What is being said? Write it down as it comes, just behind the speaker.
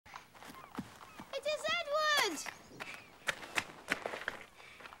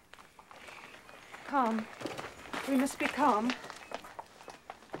calm. We must be calm.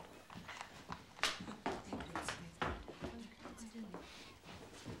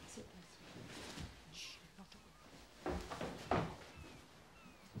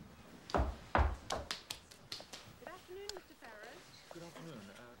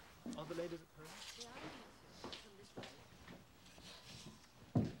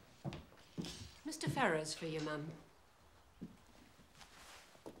 Mr. Ferrars for you, Mum.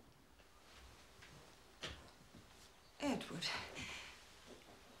 Edward,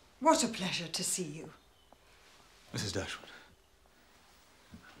 what a pleasure to see you. Mrs. Dashwood.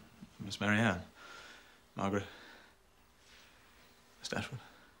 Miss Marianne. Margaret. Miss Dashwood.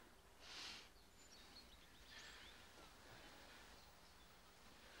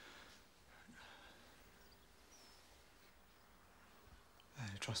 I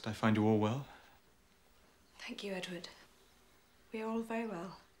trust I find you all well. Thank you, Edward. We are all very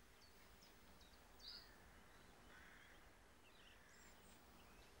well.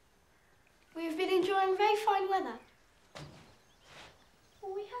 We have been enjoying very fine weather.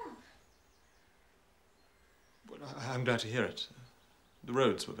 Well, we have. Well, I'm glad to hear it. The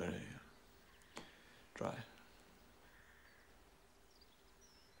roads were very dry.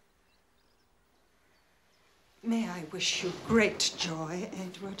 May I wish you great joy,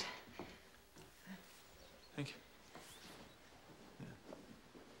 Edward. Thank you.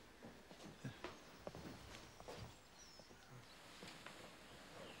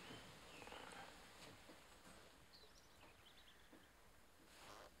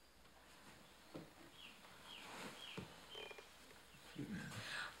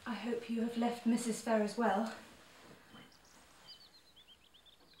 I hope you have left Mrs. Ferrars well.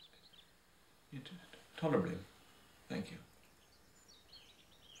 Tolerably. Thank you.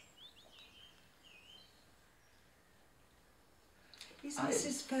 Is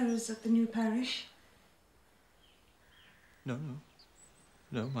Mrs. Ferrars at the new parish? No.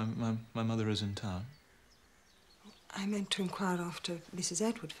 My mother is in town. I meant to inquire after Mrs.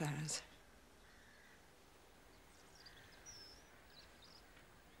 Edward Ferrars.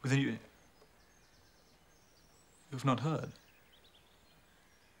 Well, then you've not heard.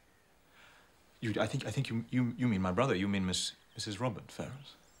 I think you mean my brother. You mean Mrs. Robert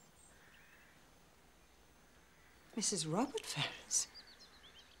Ferrars. Mrs. Robert Ferrars?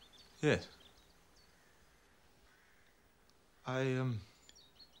 Yes. I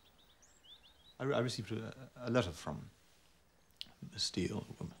received a letter from Miss Steele,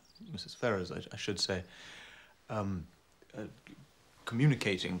 Mrs. Ferrars, I should say,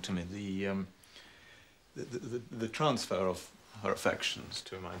 communicating to me the transfer of her affections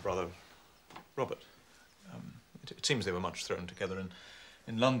to my brother Robert. It seems they were much thrown together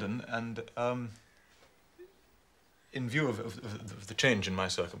in London, and in view of the change in my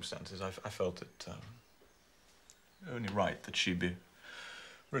circumstances, I felt it only right that she be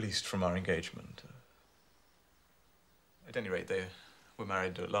released from our engagement. At any rate, they were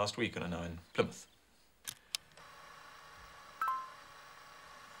married last week and are now in Plymouth.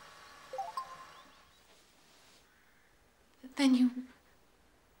 Then you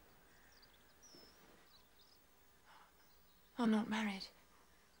are not married.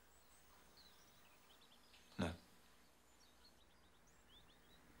 No.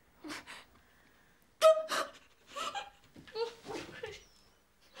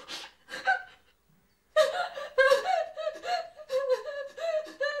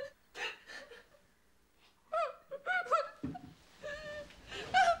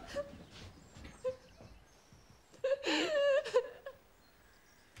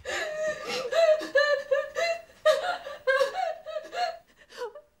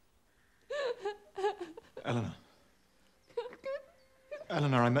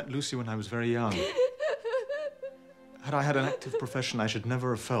 Elinor, I met Lucy when I was very young. Had I had an active profession, I should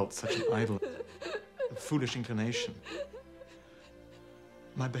never have felt such an idle, a foolish inclination.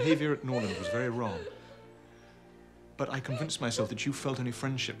 My behavior at Norland was very wrong. But I convinced myself that you felt only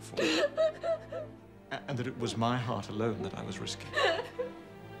friendship for me, and that it was my heart alone that I was risking.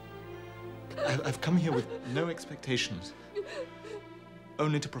 I've come here with no expectations,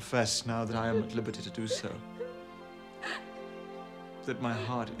 only to profess, now that I am at liberty to do so, that my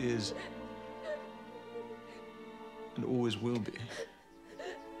heart is, and always will be,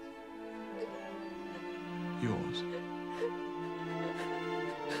 yours.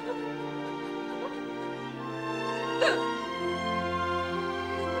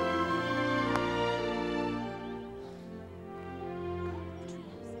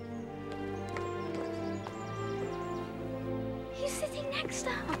 He's sitting next to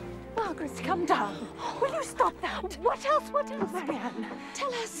her. Well, Margaret, come down. Will you stop that? What else? What else? Marianne,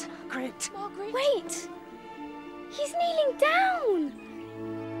 Tell us. Margaret. Margaret. Wait! He's kneeling down!